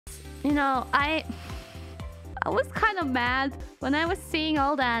you know, I was kind of mad when I was seeing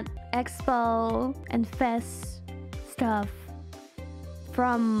all that expo and fest stuff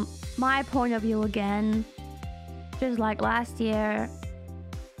from my point of view again. Just like last year,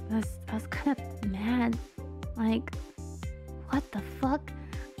 I was kind of mad. Like, what the fuck?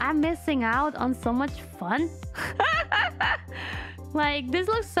 I'm missing out on so much fun. Like, this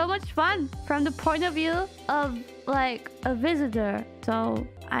looks so much fun from the point of view of like a visitor. So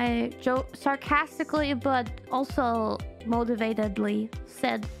I sarcastically but also motivatedly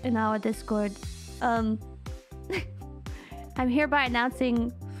said in our Discord, I'm hereby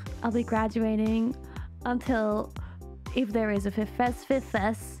announcing I'll be graduating until, if there is a fifth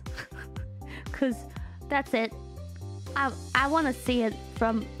fest, because that's it. I want to see it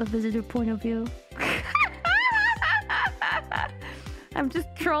from a visitor point of view. I'm just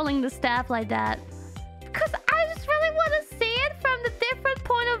trolling the staff like that because I just really want to see it from the different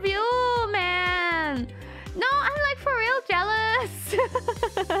point of view, man. No, I'm like for real jealous.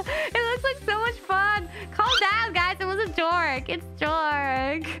 It looks like so much fun. Calm down, guys. It was a joke. It's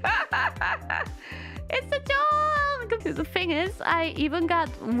joke. It's a joke. The thing is, I even got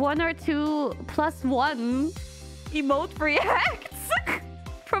 1 or 2 +1 emote reacts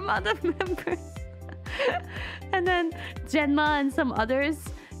from other members. And then Genma and some others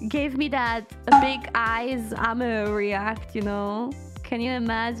gave me that big eyes Ame react, you know? Can you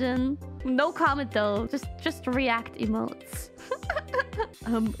imagine? No comment though, just react emotes.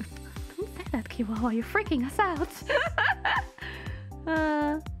 Don't say that, Kiwawa, you're freaking us out.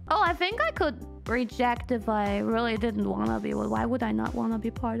 Oh, I think I could reject if I really didn't wanna be. Well, why would I not wanna be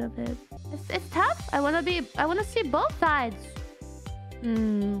part of it? It's tough. I wanna see both sides.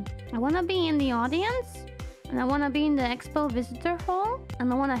 I wanna be in the audience, and I wanna be in the expo visitor hall,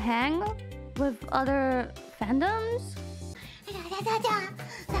 and I wanna hang with other fandoms.